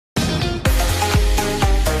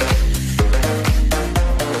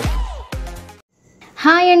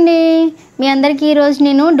Hi అండి, మీ అందరికీ ఈరోజు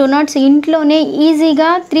నేను డోనట్స్ ఇంట్లోనే ఈజీగా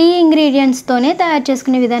 3 ఇంగ్రీడియంట్స్తోనే తయారు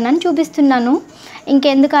చేసుకునే విధానాన్ని చూపిస్తున్నాను.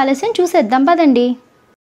 ఇంకెందుకు ఆలస్యం, చూసేద్దాం పదండి.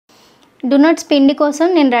 డోనట్స్ పిండి కోసం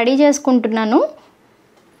నేను రెడీ చేసుకుంటున్నాను.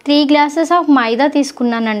 3 గ్లాసెస్ ఆఫ్ మైదా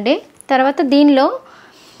తీసుకున్నానండి. తర్వాత దీనిలో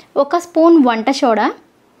 1 స్పూన్ వంట సోడా,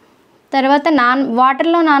 తర్వాత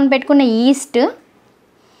వాటర్లో నానబెట్టుకున్న ఈస్ట్,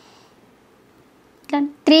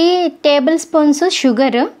 3 టేబుల్ స్పూన్స్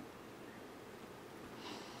షుగర్,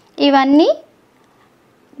 ఇవన్నీ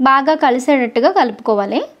బాగా కలిసేటట్టుగా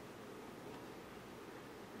కలుపుకోవాలి.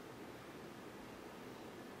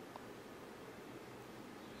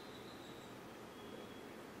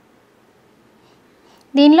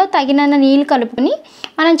 దీనిలో తగినంత నీళ్ళు కలుపుకొని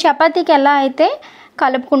మనం చపాతీకి ఎలా అయితే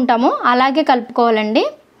కలుపుకుంటామో అలాగే కలుపుకోవాలండి.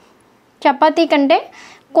 చపాతీ కంటే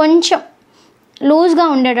కొంచెం లూజ్గా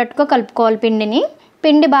ఉండేటట్టుగా కలుపుకోవాలి పిండిని.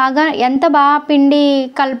 పిండి బాగా ఎంత బాగా పిండి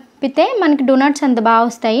కలిపితే మనకి డోనట్స్ అంత బాగా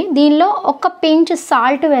వస్తాయి. దీనిలో 1 పించ్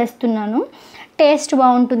సాల్ట్ వేస్తున్నాను, టేస్ట్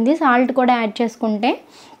బాగుంటుంది సాల్ట్ కూడా యాడ్ చేసుకుంటే.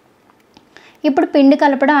 ఇప్పుడు పిండి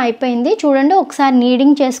కలపడం అయిపోయింది చూడండి, ఒకసారి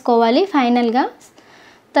నీడింగ్ చేసుకోవాలి ఫైనల్గా.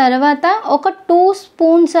 తర్వాత 2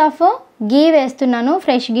 స్పూన్స్ ఆఫ్ గీ వేస్తున్నాను,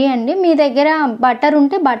 ఫ్రెష్ గీ అండి. మీ దగ్గర బటర్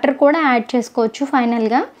ఉంటే బటర్ కూడా యాడ్ చేసుకోవచ్చు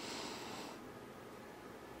ఫైనల్గా.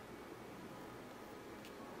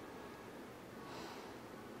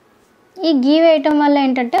 ఈ గీ వేయటం వల్ల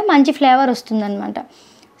ఏంటంటే మంచి ఫ్లేవర్ వస్తుందన్నమాట.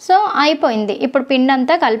 సో అయిపోయింది. ఇప్పుడు పిండి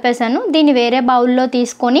అంతా కలిపేశాను. దీన్ని వేరే బౌల్లో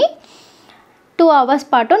తీసుకొని 2 అవర్స్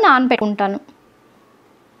పాటు నానబెట్టుకుంటాను.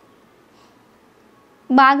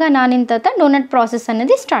 బాగా నానిన తర్వాత డోనట్ ప్రాసెస్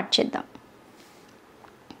అనేది స్టార్ట్ చేద్దాం.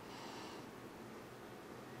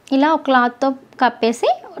 ఇలా ఒక క్లాత్తో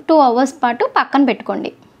కప్పేసి 2 అవర్స్ పాటు పక్కన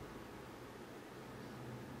పెట్టుకోండి.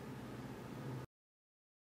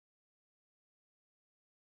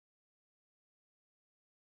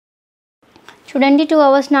 చూడండి, 2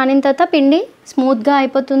 అవర్స్ నానిన తర్వాత పిండి స్మూత్గా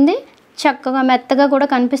అయిపోతుంది, చక్కగా మెత్తగా కూడా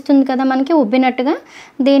కనిపిస్తుంది కదా మనకి ఉబ్బినట్టుగా.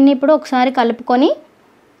 దీన్ని ఇప్పుడు ఒకసారి కలుపుకొని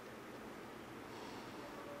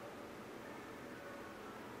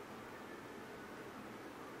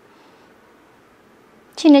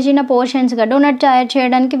చిన్న చిన్న పోర్షన్స్గా డోనట్ తయారు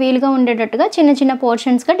చేయడానికి వీలుగా ఉండేటట్టుగా చిన్న చిన్న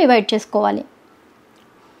పోర్షన్స్గా డివైడ్ చేసుకోవాలి.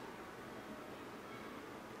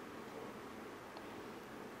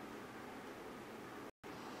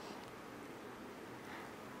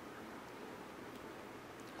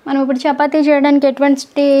 మనం ఇప్పుడు చపాతీ చేయడానికి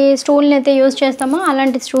ఎటువంటి స్టూల్ని అయితే యూజ్ చేస్తామో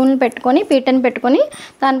అలాంటి స్టూల్ని పెట్టుకొని, పీటని పెట్టుకొని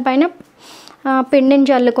దానిపైన పిండిని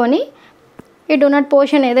చల్లుకొని ఈ డోనట్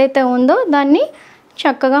పోర్షన్ ఏదైతే ఉందో దాన్ని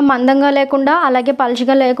చక్కగా మందంగా లేకుండా అలాగే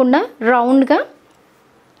పలుచగా లేకుండా రౌండ్గా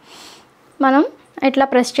మనం ఇట్లా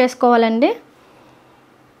ప్రెస్ చేసుకోవాలండి.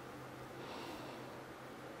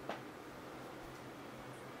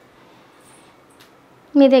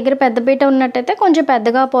 మీ దగ్గర పెద్ద పీట ఉన్నట్టయితే కొంచెం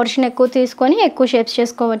పెద్దగా పోర్షన్ ఎక్కువ తీసుకొని ఎక్కువ షేప్స్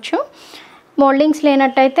చేసుకోవచ్చు. మోల్డింగ్స్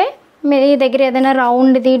లేనట్టయితే మీ దగ్గర ఏదైనా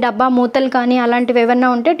రౌండ్ది డబ్బా మూతలు కానీ అలాంటివి ఏమైనా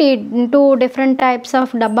ఉంటే 2 డిఫరెంట్ టైప్స్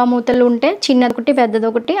ఆఫ్ డబ్బా మూతలు ఉంటే చిన్నది ఒకటి పెద్దది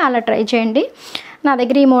ఒకటి అలా ట్రై చేయండి. నా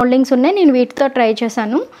దగ్గర ఈ మోల్డింగ్స్ ఉన్నాయి, నేను వీటితో ట్రై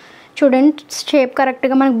చేశాను. చూడండి, షేప్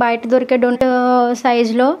కరెక్ట్గా మనకు బయట దొరికే డోనట్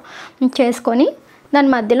సైజులో చేసుకొని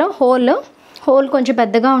దాని మధ్యలో హోల్ కొంచెం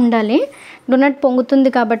పెద్దగా ఉండాలి. డోనట్ పొంగుతుంది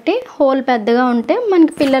కాబట్టి హోల్ పెద్దగా ఉంటే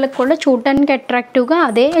మనకి పిల్లలకు కూడా చూడటానికి అట్రాక్టివ్గా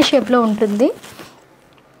అదే షేప్లో ఉంటుంది.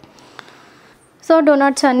 సో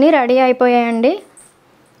డోనట్స్ అన్నీ రెడీ అయిపోయాయండి.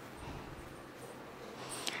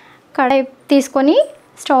 కడాయి తీసుకొని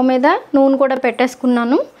స్టవ్ మీద నూనె కూడా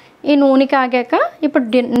పెట్టేసుకున్నాను. ఈ నూనె కాగాక ఇప్పుడు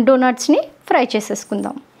డోనట్స్ని ఫ్రై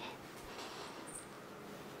చేసేసుకుందాం.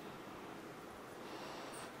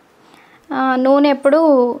 నూనె ఎప్పుడు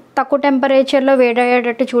తక్కువ టెంపరేచర్లో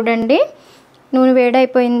వేడయ్యేటట్టు చూడండి. నూనె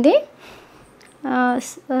వేడైపోయింది.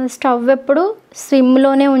 స్టవ్ ఎప్పుడు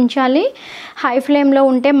సిమ్లోనే ఉంచాలి, హై ఫ్లేమ్లో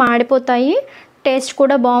ఉంటే మాడిపోతాయి, టేస్ట్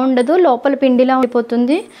కూడా బాగుండదు, లోపల పిండిలా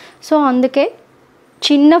ఉండిపోతుంది. సో అందుకే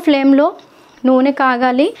చిన్న ఫ్లేమ్లో నూనె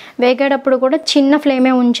కాగాలి, వేగేటప్పుడు కూడా చిన్న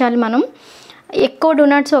ఫ్లేమే ఉంచాలి. మనం ఎక్కువ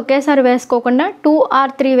డోనట్స్ ఒకేసారి వేసుకోకుండా 2 or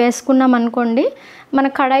 3 వేసుకున్నాం అనుకోండి, మన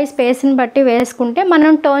కడాయి స్పేస్ని బట్టి వేసుకుంటే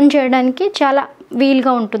మనం టర్న్ చేయడానికి చాలా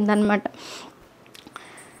వీలుగా ఉంటుందన్నమాట.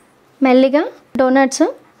 మెల్లిగా డోనట్స్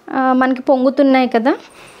మనకి పొంగుతున్నాయి కదా,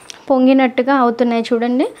 పొంగినట్టుగా అవుతున్నాయి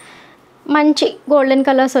చూడండి. మంచి గోల్డెన్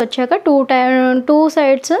కలర్స్ వచ్చాక 2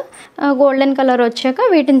 సైడ్స్ గోల్డెన్ కలర్ వచ్చాక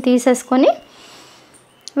వీటిని తీసేసుకొని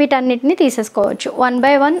వీటన్నిటిని తీసేసుకోవచ్చు. 1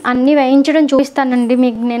 by 1 అన్నీ వేయించడం చూపిస్తానండి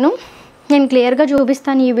మీకు. నేను క్లియర్గా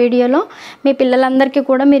చూపిస్తాను ఈ వీడియోలో. మీ పిల్లలందరికీ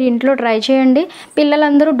కూడా మీరు ఇంట్లో ట్రై చేయండి.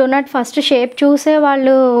 పిల్లలందరూ డోనట్ ఫస్ట్ షేప్ చూసే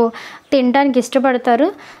వాళ్ళు తినడానికి ఇష్టపడతారు.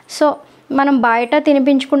 సో మనం బయట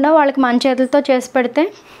తినిపించకుండా వాళ్ళకి మన చేతులతో చేసి పెడితే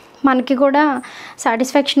మనకి కూడా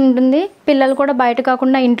సాటిస్ఫాక్షన్ ఉంటుంది. పిల్లలు కూడా బయట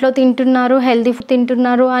కాకుండా ఇంట్లో తింటున్నారు, హెల్తీ ఫుడ్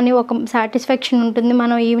తింటున్నారు అని ఒక సాటిస్ఫాక్షన్ ఉంటుంది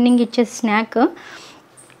మనం ఈవినింగ్ ఇచ్చే స్నాక్.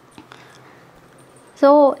 సో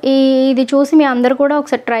ఇది చూసి మీ అందరు కూడా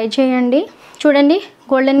ఒకసారి ట్రై చేయండి. చూడండి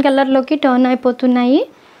గోల్డెన్ కలర్లోకి టర్న్ అయిపోతున్నాయి.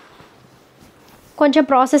 కొంచెం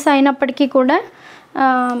ప్రాసెస్ అయినప్పటికీ కూడా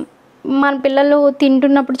మన పిల్లలు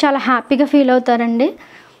తింటున్నప్పుడు చాలా హ్యాపీగా ఫీల్ అవుతారండి.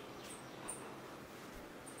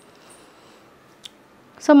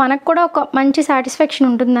 సో మనకు కూడా ఒక మంచి సాటిస్ఫాక్షన్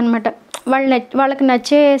ఉంటుందన్నమాట. వాళ్ళకి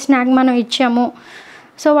నచ్చే స్నాక్ మనం ఇచ్చాము,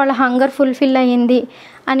 సో వాళ్ళ హంగర్ ఫుల్ఫిల్ అయ్యింది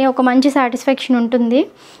అని ఒక మంచి సాటిస్ఫాక్షన్ ఉంటుంది.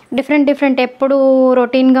 డిఫరెంట్ ఎప్పుడు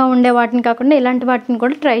రొటీన్గా ఉండే వాటిని కాకుండా ఇలాంటి వాటిని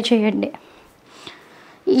కూడా ట్రై చేయండి.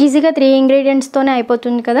 ఈజీగా 3 ఇంగ్రీడియంట్స్తోనే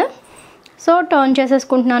అయిపోతుంది కదా. సో టర్న్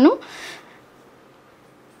చేసేసుకుంటున్నాను.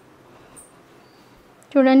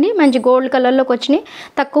 చూడండి మంచి గోల్డ్ కలర్లోకి వచ్చినాయి.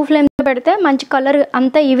 తక్కువ ఫ్లేమ్లో పెడితే మంచి కలర్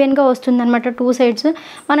అంతా ఈవెన్గా వస్తుందన్నమాట 2 సైడ్స్.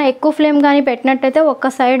 మనం ఎక్కువ ఫ్లేమ్ కానీ పెట్టినట్టయితే ఒక్క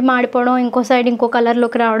సైడ్ మాడిపోవడం, ఇంకో సైడ్ ఇంకో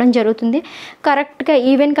కలర్లోకి రావడం జరుగుతుంది. కరెక్ట్గా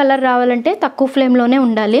ఈవెన్ కలర్ రావాలంటే తక్కువ ఫ్లేమ్లోనే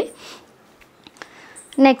ఉండాలి.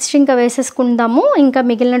 నెక్స్ట్ ఇంకా వేసేసుకుందాము. ఇంకా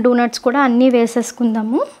మిగిలిన డోనట్స్ కూడా అన్నీ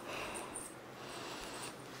వేసేసుకుందాము.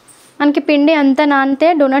 మనకి పిండి అంత నానితే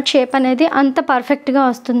డోనట్ షేప్ అనేది అంత పర్ఫెక్ట్గా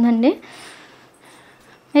వస్తుందండి.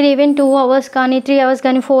 మీరు ఈవెన్ 2 అవర్స్ కానీ 3 అవర్స్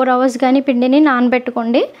కానీ 4 అవర్స్ కానీ పిండిని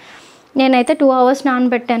నానబెట్టుకోండి. నేనైతే 2 అవర్స్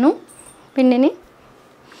నానబెట్టాను పిండిని.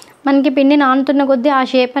 మనకి పిండి నానుతున్న కొద్దీ ఆ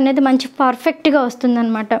షేప్ అనేది మంచి పర్ఫెక్ట్గా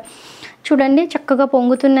వస్తుందన్నమాట. చూడండి చక్కగా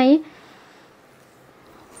పొంగుతున్నాయి.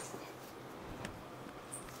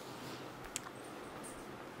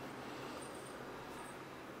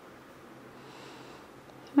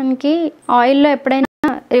 మనకి ఆయిల్లో ఎప్పుడైనా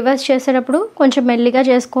రివర్స్ చేసేటప్పుడు కొంచెం మెల్లిగా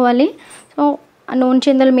చేసుకోవాలి. సో నూనె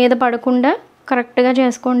చిందల మీద పడకుండా కరెక్ట్గా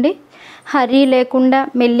చేసుకోండి. హరీ లేకుండా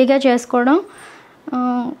మెల్లిగా చేసుకోవడం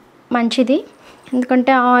మంచిది.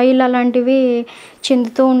 ఎందుకంటే ఆయిల్ అలాంటివి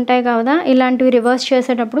చిందుతూ ఉంటాయి కదా. ఇలాంటివి రివర్స్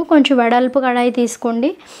చేసేటప్పుడు కొంచెం వెడల్పు కడాయి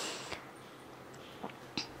తీసుకోండి.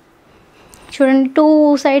 చూడండి 2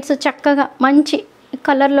 సైడ్స్ చక్కగా మంచి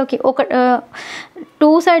కలర్లోకి 2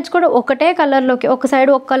 సైడ్స్ కూడా ఒకటే కలర్లోకి, ఒక సైడ్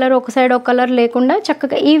ఒక కలర్ ఒక సైడ్ ఒక కలర్ లేకుండా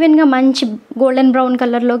చక్కగా ఈవెన్గా మంచి గోల్డెన్ బ్రౌన్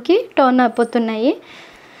కలర్లోకి టర్న్ అయిపోతున్నాయి.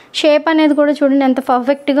 షేప్ అనేది కూడా చూడండి ఎంత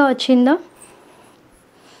పర్ఫెక్ట్గా వచ్చిందో.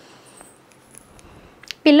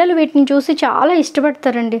 పిల్లలు వీటిని చూసి చాలా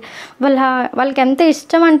ఇష్టపడతారండి. వాళ్ళకి ఎంత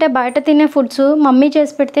ఇష్టం అంటే బయట తినే ఫుడ్స్ మమ్మీ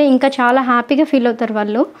చేసి పెడితే ఇంకా చాలా హ్యాపీగా ఫీల్ అవుతారు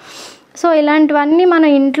వాళ్ళు. సో ఇలాంటివన్నీ మన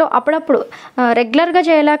ఇంట్లో అప్పుడప్పుడు రెగ్యులర్గా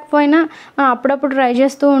చేయలేకపోయినా అప్పుడప్పుడు ట్రై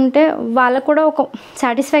చేస్తూ ఉంటే వాళ్ళకు కూడా ఒక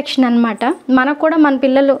సాటిస్ఫాక్షన్ అనమాట. మనకు కూడా మన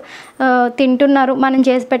పిల్లలు తింటున్నారు, మనం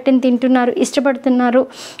చేసి పెట్టింది తింటున్నారు, ఇష్టపడుతున్నారు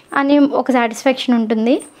అని ఒక సాటిస్ఫాక్షన్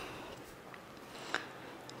ఉంటుంది.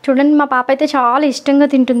 చూడండి మా పాప అయితే చాలా ఇష్టంగా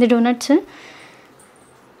తింటుంది డోనట్స్.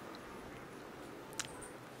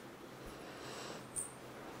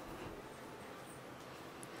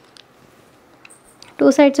 టూ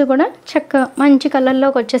సైడ్స్ కూడా చక్కగా మంచి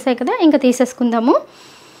కలర్లోకి వచ్చేసాయి కదా. ఇంకా తీసేసుకుందాము.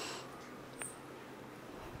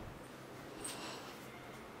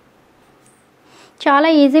 చాలా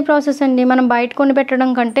ఈజీ ప్రాసెస్ అండి. మనం బయట కొని పెట్టడం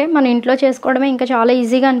కంటే మన ఇంట్లో చేసుకోవడమే ఇంకా చాలా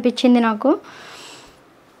ఈజీగా అనిపించింది నాకు.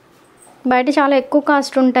 బయట చాలా ఎక్కువ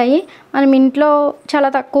కాస్ట్ ఉంటాయి, మనం ఇంట్లో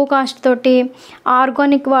చాలా తక్కువ కాస్ట్ తోటి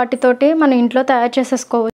ఆర్గానిక్ వాటితోటి మన ఇంట్లో తయారు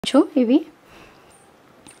చేసేసుకోవచ్చు. ఇవి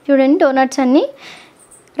చూడండి డోనట్స్ అన్నీ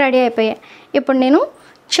రెడీ అయిపోయాయి. ఇప్పుడు నేను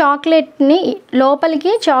చాక్లెట్ని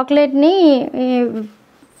లోపలికి చాక్లెట్ని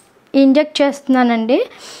ఇంజెక్ట్ చేస్తున్నానండి.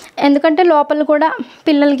 ఎందుకంటే లోపల కూడా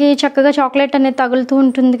పిల్లలకి చక్కగా చాక్లెట్ అనేది తగులుతూ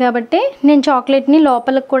ఉంటుంది కాబట్టి నేను చాక్లెట్ని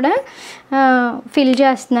లోపలికి కూడా ఫిల్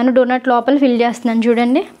చేస్తున్నాను. డోనట్ లోపల ఫిల్ చేస్తున్నాను.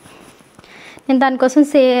 చూడండి నేను దానికోసం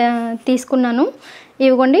తీసుకున్నాను.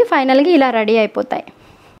 ఇవిగోండి ఫైనల్గా ఇలా రెడీ అయిపోతాయి.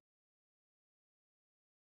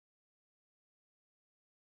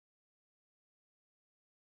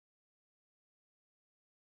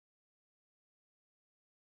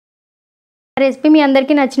 రెసిపీ మీ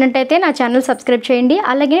అందరికీ నచ్చినట్టయితే నా ఛానల్ సబ్స్క్రైబ్ చేయండి.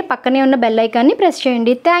 అలాగే పక్కనే ఉన్న బెల్ ఐకాన్ని ప్రెస్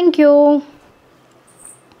చేయండి. Thank you.